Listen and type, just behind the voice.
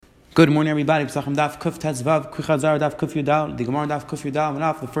Good morning, everybody. Pesachim Daf Kuf Tezvav Kuchazar Daf Kuf Yudal. The Gemara Daf Kuf Yudal and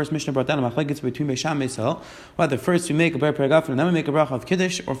off the first Mishnah brought down a machlekes between Beisham and Beisal. Whether first we make a ber peragafen and then we make a bracha of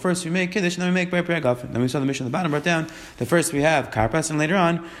kiddush, or first we make kiddush and then we make ber peragafen. Then we saw the Mishnah at the bottom brought down that first we have karpas and later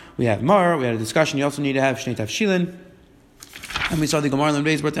on we have mar. We had a discussion. You also need to have shnei tavshilin. And we saw the Gemara in the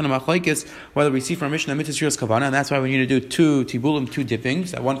days brought down a machlekes whether we see from Mishnah mitzvah shiras kavana, and that's why we need to do two tibulim, two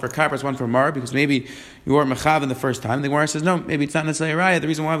dippings, one for karpas, one for mar, because maybe you were mechav in the first time. The Gemara says no, maybe it's not necessarily a raya. The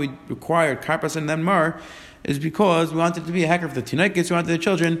reason why we required karpas and then mar is because we wanted it to be a hecker for the tinaykis. We wanted the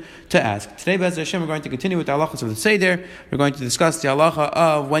children to ask. Today, Be'ez Hashem, we're going to continue with the halachas of the seder. We're going to discuss the halacha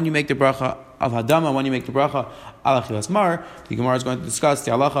of when you make the bracha of hadama, when you make the bracha al achilas mar. The Gemara is going to discuss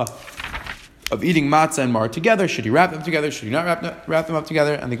the halacha of eating matzah and mar together. Should you wrap them together? Should you not wrap them up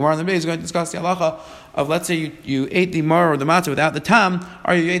together? And the Gemara in the Beis is going to discuss the halacha of, let's say you ate the mar or the matzah without the tam,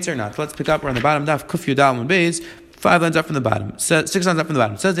 are you yates or not? Let's pick up, we're on the bottom daf, Kuf Yudal and Beis, 5 lines up from the bottom, 6 lines up from the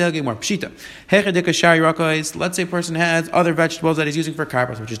bottom. Says the Gemara, Pshita. Let's say a person has other vegetables that he's using for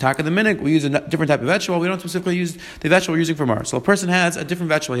karpas, which is taka the minik. We use a different type of vegetable. We don't specifically use the vegetable we're using for mar. So a person has a different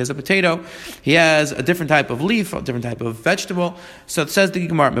vegetable. He has a potato. He has a different type of leaf, a different type of vegetable. So it says the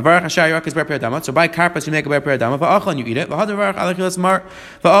Gemara, so by karpas you make a ber peradama, and you eat it.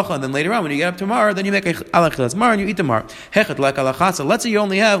 And then later on, when you get up to mar, then you make a alachilas mar and you eat the mar. So let's say you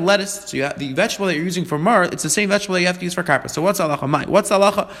only have lettuce. So you have the vegetable that you're using for mar, it's the same vegetable that you have to use for karpas. So what's the halacha? What's the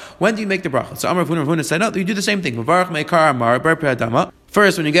halacha? When do you make the bracha? So Amar Vuna said, no, you do the same thing. First,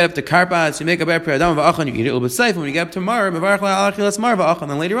 when you get up to karpas, you make a ber peradama va'achan, you eat it. When you get up to mar, and then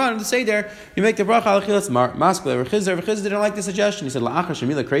later on in the seder, you make the bracha al achilas mar. Rechizda didn't like the suggestion. He said, after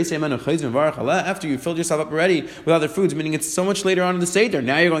you filled yourself up already with other foods, meaning it's so much later on in the seder,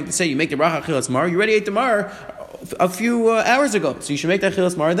 now you're going to say you make the bracha al achilas mar. You already ate the mar a few hours ago, so you should make that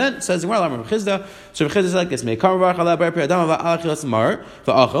achilas mar then. Says the Gemara, so Rechizda is like this: make kar bracha al ber peradama va'al achilas mar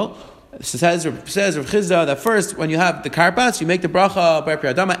va'achal. Says Rav Chizda that first, when you have the karpas, you make the bracha ber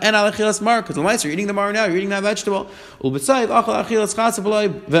peradama and al achilas mar, because the mice you're eating the mar now, you're eating that vegetable. Ulb'sayif achal achilas chasa b'loy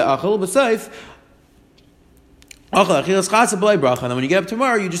ve'achal ulb'sayif achal achilas chasa b'loy bracha. And then when you get up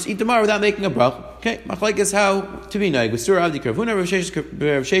tomorrow, you just eat the mar without making a bracha. Okay, machlekes how to be naig. V'sur avdi kravuna Rav Sheshes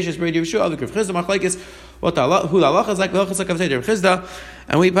b'rei Yevshu avdi krav Chizda. Machlekes what the who the halacha is like. The halacha is like Rav Chizda,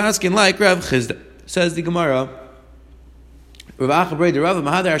 and we paskin like Rav Chizda. Says the Gemara. Rav Acha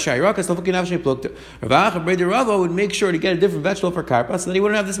Rava would make sure to get a different vegetable for karpas, so that he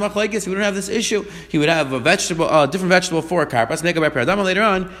wouldn't have this machlekes, he wouldn't have this issue. He would have a different vegetable for karpas, make a ber peradama later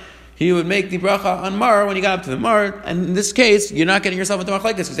on. He would make the bracha on mar when he got up to the mar, and in this case, you're not getting yourself into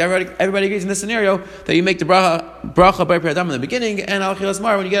machlekes, because everybody agrees in this scenario that you make the bracha ber peradama in the beginning and al achilas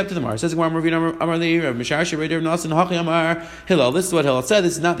mar when you get up to the mar. It says Amar Li Rav Mishar Shirei Rav Nasan Hachi Amar Hillel. This is what Hillel said.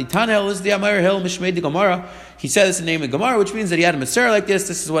 This is not the Tanhil. This is the Amar Hillel Mishmei the Gemara. He said this in the name of the Gemara, which means that he had a Maser like this.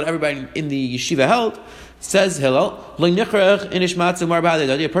 This is what everybody in the yeshiva held. Says Hillel, a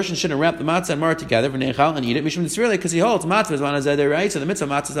person shouldn't wrap the matzah and mar together and eat it. Because he holds matzah is on his deraisa, so the mitzvah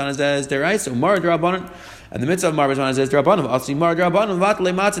matzah is on his deraisa, so mar drabanan, and the mitzvah of mar is on his drabanan. Also mar drabanan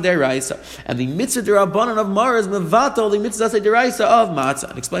vatle matzah deraisa, and the mitzvah drabanan of mar is mevatel the mitzvah deraisa of matzah.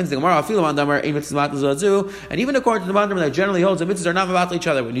 It explains the Gemara. And even according to the Mandamar that generally holds the mitzvahs are not mevatel each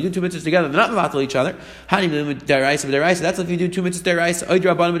other. When you do two mitzvahs together, they're not mevatel each other. That's if you do two mitzvahs deraisa, or you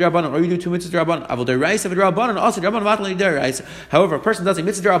do two mitzvahs drabanan. However, a person does a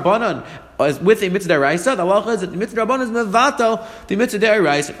mitzvah derabanan with a mitzvah deraisa, the halacha is that the mitzvah derabanan is mevatel the mitzvah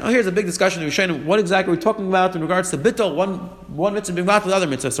deraisa. Now here's a big discussion. We're showing what exactly we're talking about in regards to bittul, one mitzvah being mevatel the other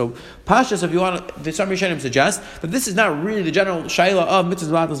mitzvah. So pashas, if you want, some Rishonim suggest that this is not really the general shaila of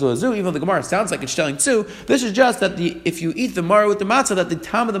mitzvah mevatel zuazu, even though the Gemara sounds like it's telling too. This is just that if you eat the mar with the matzah, that the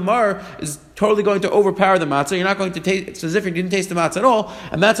tam of the mar is totally going to overpower the matzah. You're not going to taste. It's as if you didn't taste the matzah at all,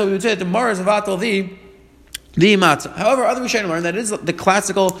 and that's what we would say that the mar is mevatel the matzah. However, other Rishonim learn that it is the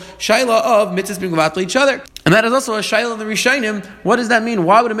classical shaila of mitzvahs being mevatel each other. And that is also a shaila in the Rishonim. What does that mean?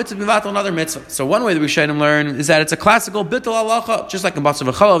 Why would a mitzvah be mevatel another mitzvah? So one way the Rishonim learn is that it's a classical bittul halacha, just like in basar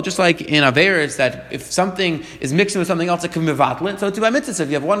v'chalav, just like in averis, that if something is mixing with something else, it can be mevatel it. So too by mitzvahs, if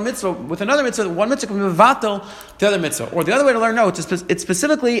you have one mitzvah with another mitzvah, one mitzvah can be mevatel the other mitzvah. Or the other way to learn, no, it's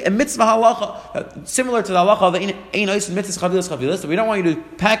specifically a mitzvah halacha, similar to the halacha of the ein ois mitzvahs chavilas. So we don't want you to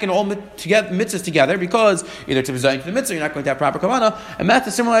pack in all mitzvahs together, because either to be zayin to the mitzvah, you're not going to have proper kavanah, and that's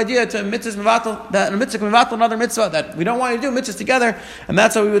a similar idea to mitzvahs mevatel, that a mitzvah can mevatel another mitzvah, that we don't want you to do mitzvahs together, and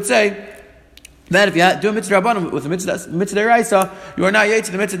that's how we would say Then if you do a mitzvah rabbanon with a mitzvah deraisa, you are not yet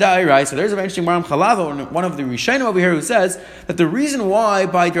to the mitzvah deraisa. There's a very interesting Maram Chalava, one of the Rishonim over here, who says that the reason why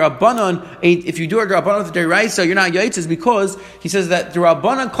by derabanan, if you do a derabanan with the deraisa, you're not yet is because he says that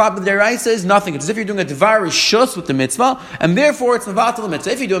derabanan klap with the deraisa is nothing. It's as if you're doing a devar rishus with the mitzvah, and therefore it's mevatel the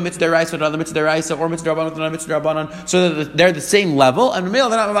mitzvah. If you do a mitzvah deraisa with another mitzvah deraisa or mitzvah derabanan with another mitzvah derabanan, so that they're the same level, and they're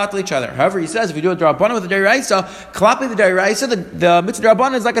not mevatel each other. However, he says if you do a derabanan with the deraisa, klapping the deraisa, the mitzvah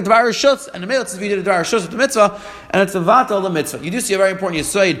derabanan is like a devar rishus, and the male it's if you did a devar rishus with the mitzvah, and it's a vatal the mitzvah. You do see a very important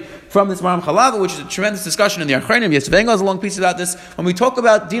yisoid from this Maram Chalava, which is a tremendous discussion in the Achronim. Yesvengo has a long piece about this. When we talk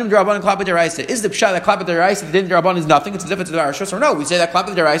about dinam derabanan and klapet deraisa, is the pshat that klapet deraisa, the dinam derabanan is nothing? It's as if it's a devar rishus, or no? We say that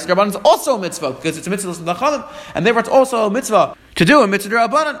klapet deraisa derabanan is also a mitzvah because it's a mitzvah to the chalim, and therefore it's also a mitzvah to do a mitzvah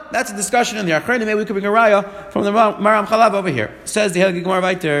derabanan. That's a discussion in the Achronim. Maybe we could bring a raya from the Maram Chalava over here. Says the Helgi Gemara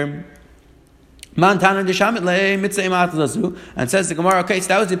weiter. And says the Gemara, okay, so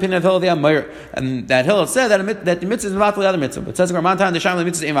that was the opinion of Hillel the Amir, and that Hillel said that the mitzvah is vatal the other mitzvah. But it says the Gemara,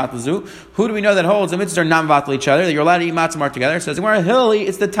 who do we know that holds the mitzvahs are not vatal each other, that you're allowed to eat matzah mar together? It says the Gemara, Hillel,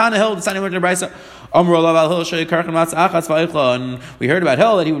 it's the Tana Hillel, the Tana Brisa. And we heard about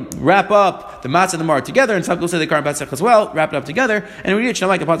Hillel that he would wrap up the matzah and the mar together, and some people say the karban pesach as well, wrap it up together, and we eat it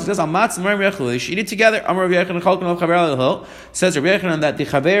like the pasuk says, "Al matzah mar yechul." Eat it together. Amar Rabbi Yochanan chalkan of Chaver Hillel. Says Rabbi Yochanan that the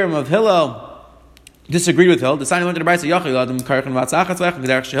Chaverim of Hillel disagreed with Hillel. I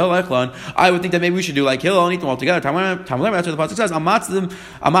would think that maybe we should do like Hillel and eat them all together. That's what the pasuk says. The pasuk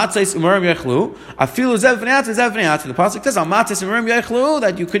says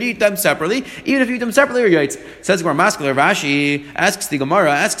that you could eat them separately, even if you eat them separately or yaitz. Says Rashi asks the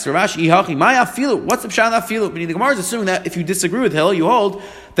Gemara, asks Rashi, what's the pshat of afilu? Meaning the Gemara is assuming that if you disagree with Hillel, you hold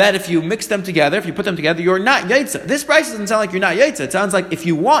that if you mix them together, if you put them together, you're not yaitza. This price doesn't sound like you're not yaitza. It sounds like if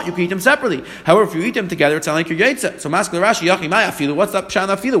you want, you can eat them separately. However, if you eat them together, it sounds like you're yaitza. So maskul Rashi yachi maya afilu. What's up pshat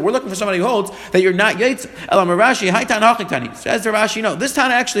afilu? We're looking for somebody who holds that you're not yaitza. Elam Rashi haitan hachitani. Says the Rashi, no, this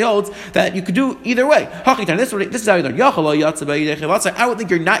Tana actually holds that you could do either way. Hachitani. This is how you learn. Yachalo yatza ba'idei. I would think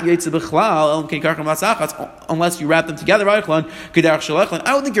you're not yaitza b'chlal unless you wrap them together. I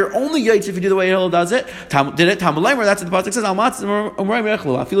would think you're only yaitza if you do the way Hillel does it. Did it? Tamulaymer. That's what the pasuk says. Al matzah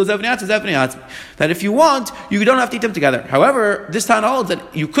afilu zevniyatz. That if you want, you don't have to eat them together. However, this Tana holds that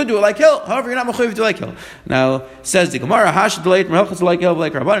you could do it like Hillel. However, you're not mechuyev to do like Hillel. Now says the Gemara, Hash delayed melchus like Hillel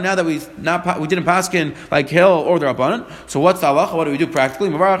like Rabbanan. Now that we didn't paskin like Hillel or the Rabbanan. So what's the halacha? What do we do practically?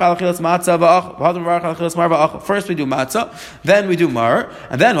 First we do matzah, then we do mar,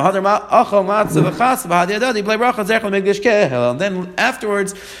 and then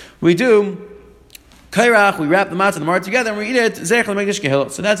afterwards we do kairach, we wrap the matzah and the mar together and we eat it.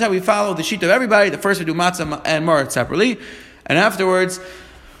 So that's how we follow the sheet of everybody. The first we do matzah and mar separately, and afterwards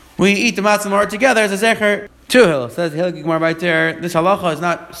we eat the matzah and mar together as a zecher to Hillel. Says Hillel Gemara right there. This halacha is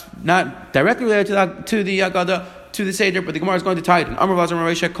not directly related to the Agada, to the Seder, but the Gemara is going to tie it.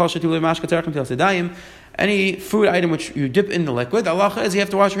 Any food item which you dip in the liquid, the halacha is you have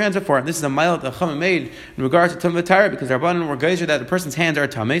to wash your hands before. And this is a mile that the Chachamim made in regards to Tumah Torah, because the Rabbanan were geyser that the person's hands are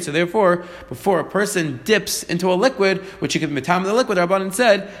tamei. So therefore, before a person dips into a liquid, which he can be tam the liquid, the Rabbanan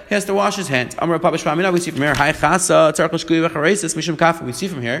said he has to wash his hands. We see from here, we see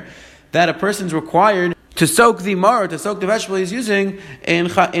from here that a person's required to soak the mar, to soak the vegetable he's using in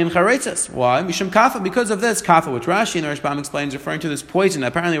charetzes. Why? Mishum kafa, because of this kafa, which Rashi and the Rashbam explains, referring to this poison.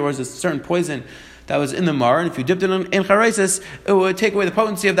 Apparently there was a certain poison that was in the mar, and if you dipped it in charetzes, it would take away the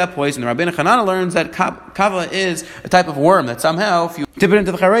potency of that poison. The Rabbeinu Chanana learns that kava is a type of worm, that somehow if you dip it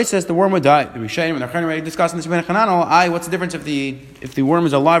into the charetzes, the worm would die. The Rishonim and the Achronim already discussing this. Rabbeinu Chanana, what's the difference if the worm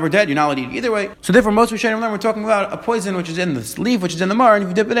is alive or dead? You're not allowed to eat either way. So therefore, most Rishonim learn we're talking about a poison which is in this leaf, which is in the mar, and if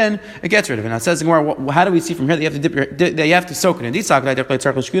you dip it in, it gets rid of it. Now it says, how do we see from here that you have to that you have to soak it in? Because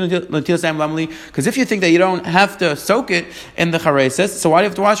if you think that you don't have to soak it in the charetzes, so why do you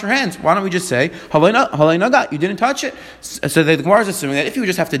have to wash your hands? Why don't we just say halay nagat? You didn't touch it. So the Gemara is assuming that if you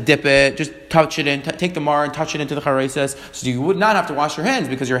just have to dip it, just touch it in, take the mar and touch it into the charetzes, so you would not have to wash your hands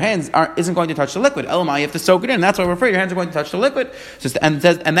because your hands isn't going to touch the liquid. Elamai, you have to soak it in. That's why we're afraid your hands are going to touch the liquid. And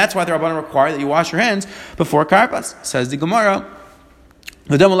that's why the Rabbanan require that you wash your hands before karpas. Says the Gemara.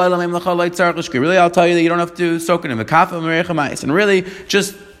 Really, I'll tell you that you don't have to soak it in. And really,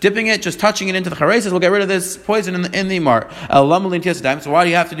 just dipping it, just touching it into the charetzes will get rid of this poison in the mar. So why do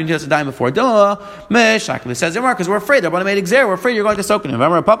you have to do nitilas yadayim before? It says in mar because we're afraid. We're afraid you're going to soak it in.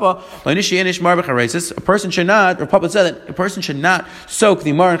 A person should not, or Papa said that a person should not soak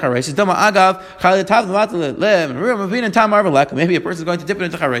the mar in charetzes. Maybe a person is going to dip it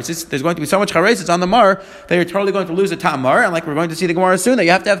into charetzes. There's going to be so much charetzes on the mar that you're totally going to lose the tamar, and like we're going to see the Gemara soon, that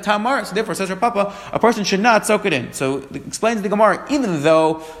you have to have tamar. So therefore, says Papa, a person should not soak it in. So it explains the Gemara, even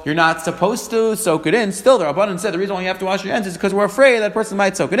though you're not supposed to soak it in. Still, the Rabbanan said the reason why you have to wash your hands is because we're afraid that person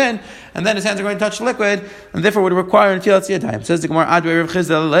might soak it in, and then his hands are going to touch the liquid, and therefore would require Netilas Yadayim. Says the Gemara, Advei Rav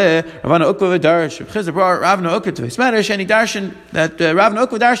Chizda Ravana Ukva Darsh. Rav Chizda brought Ravna Ukva to his Medrash, and he darshan that Ravna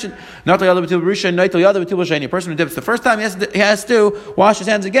Ukva darshan not the other b'til Rishon, not the other b'til Sheni. A person who dips the first time, he has to wash his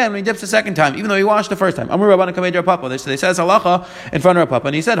hands again when he dips the second time, even though he washed the first time. Amru Rabbana Kamed Rav Papa. They says halacha in front of Rav Papa,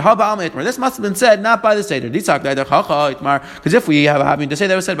 and he said Haba Alma Itmar. This must have been said not by the Seder. Because if we have having to say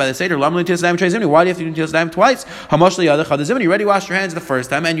that was said by the Seder, why do you have to do Netilas Yadayim twice? You already washed your hands the first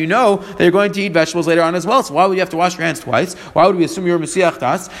time, and you know that you're going to eat vegetables later on as well. So why would you have to wash your hands twice? Why would we assume you're Mesiach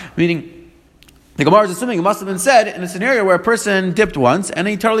Das? Meaning, the Gemara is assuming it must have been said in a scenario where a person dipped once and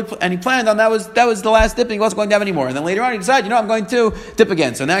he planned on that was the last dipping, he wasn't going to have any more. And then later on he decided, I'm going to dip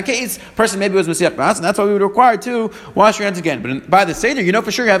again. So in that case, person maybe was Mesiach Bas, and that's why we would require to wash your hands again. But by the Seder, you know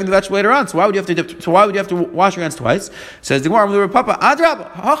for sure you're having the vegetable later on. So why would you have to dip? So why would you have to wash your hands twice? Says the Gemara, Rav Papa,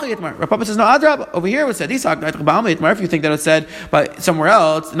 Adrab, Rav Papa says no, Adrab. Over here it was said, if you think that it was said by somewhere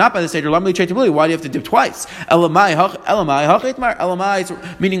else, not by the Seder, why do you have to dip twice? Elamai,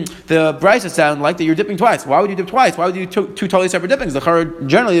 meaning the Brisa sound like that you're dipping twice. Why would you dip twice? Why would you do two totally separate dippings?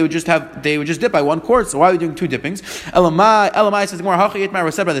 Generally they would just dip by one quart. So why are we doing two dippings? Elamai says the Gemara Hachi Itmar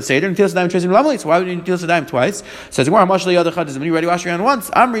was said by the Seder and Netilas Yadayim tracing Lamali. So why would you do Netilas Yadayim twice? Says the Gemara Mashli Yadach Chadizim. When you already wash your hand once,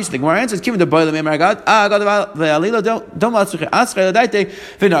 Amri. The Gemara answers Kivin the Boilam Emaragad Agad Ve'alila don't Matzuche Aschei Ladaite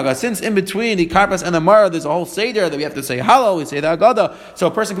V'Naga. Since in between the karpas and the Mara there's a whole Seder that we have to say Halal, we say the Agada. So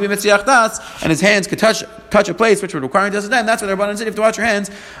a person can be Mesiach Das and his hands could touch a place which would require Netilas Yadayim. That's what the Rabbanan said. You have to wash your hands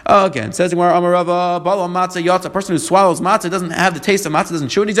again. Says the Gemara Amarava. A person who swallows matzah doesn't have the taste of matzah, doesn't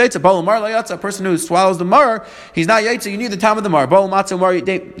chew any yaitza. A person who swallows the mar, he's not yaitza. You need the time of the mar.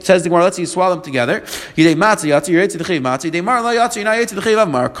 Says the Gemara, let's see, you swallow them together. You're matzah yaitza, you're yaitza the chiv matzah. You're mar yaitza, you're not yaitza the chiv of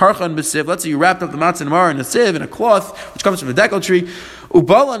mar. Karchan b'siv. Let's say you wrapped up the matzah and mar in a sieve in a cloth which comes from a decal tree.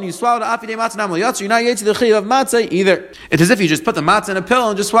 Ubalan, you swallowed afi de matzah namal yaitza. You're not yaitza the chiv of matzah either. It's as if you just put the matzah in a pill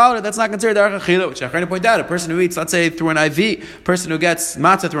and just swallowed it. That's not considered darach achila, which I'm trying to point out. A person who eats, let's say, through an IV, person who gets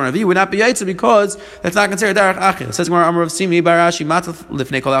matzah through an IV would not be yaitza because that's not considered darach achila. It says Gemara Amar of Simi Barashi matzah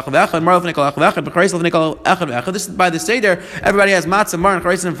lifnei kol echad v'echad, mar lifnei kol echad v'echad, b'charis lifnei kol echad v'echad. This is by the Seder. Everybody has matzah, mar, and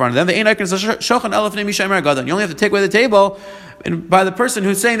charis in front of them. The ein eikin shochan elef nei mishay mar gadan. You only have to take away the table. And by the person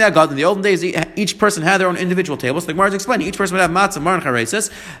who's saying that, God, in the olden days, each person had their own individual table. So the Gemara is explaining, each person would have matzah, mar, and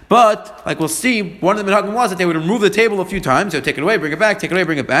charesis. But, like we'll see, one of the minhagim was that they would remove the table a few times. They would take it away, bring it back, take it away,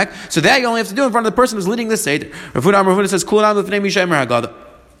 bring it back. So that you only have to do in front of the person who's leading this Seder. Rav Huna says, Kulanam l'fnei mishay mar hagada.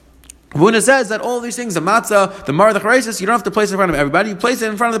 Vuna says that all these things, the matzah, the mar, the charesis, you don't have to place it in front of everybody. You place it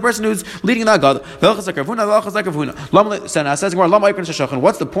in front of the person who's leading the agad.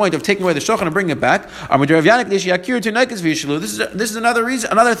 What's the point of taking away the shochan and bringing it back? This is another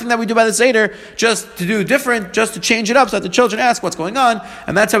reason, another thing that we do by the Seder, just to do different, just to change it up so that the children ask what's going on,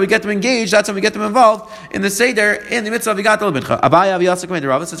 and that's how we get them engaged, that's how we get them involved in the Seder, in the mitzvah of Vigat al-Bincha. Abaya was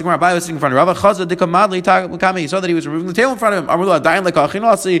sitting in front of Rava. He saw that he was removing the table in front of him.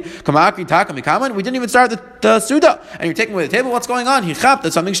 We didn't even start the Suda, and you're taking away the table. What's going on? He chapped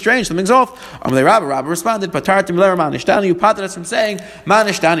that something's strange, something's off. Rabba responded, you patted us from saying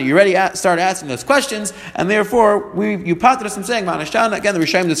Manishtana. You already started asking those questions, and therefore you patted us from saying Manishtana. Again, the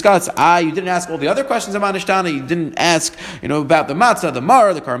Rishonim discuss, you didn't ask all the other questions of Manishtana, you didn't ask about the matzah, the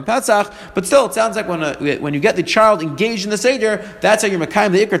mar, the Karim Pesach, but still it sounds like when you get the child engaged in the Seder, that's how you're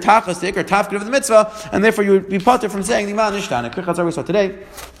Mekayim, the Ikar Tachas, the Ikar Tafkid of the mitzvah, and therefore you would be patted from saying the Manishtana. So today,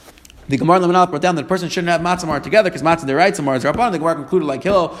 the Gemara Lamanal brought down that a person shouldn't have matzah mar together because matzah deraisa mar is rabban. The Gemara concluded like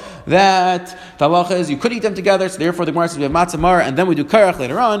Hillel that the halacha is you could eat them together. So therefore the Gemara says we have matzah mar and then we do karach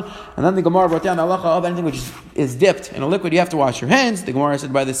later on. And then the Gemara brought down the halacha of anything which is dipped in a liquid you have to wash your hands. The Gemara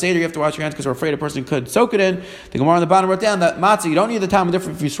said by the Seder you have to wash your hands because we're afraid a person could soak it in. The Gemara on the bottom brought down that matzah you don't need the tam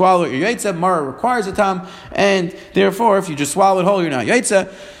different if you swallow it. Your yaitza mar requires a tam, and therefore if you just swallow it whole you're not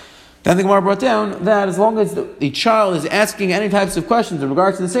yaitza. Then the Gemara brought down that as long as the child is asking any types of questions in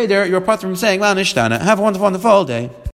regards to the Seder, you're apart from saying, Have a wonderful day.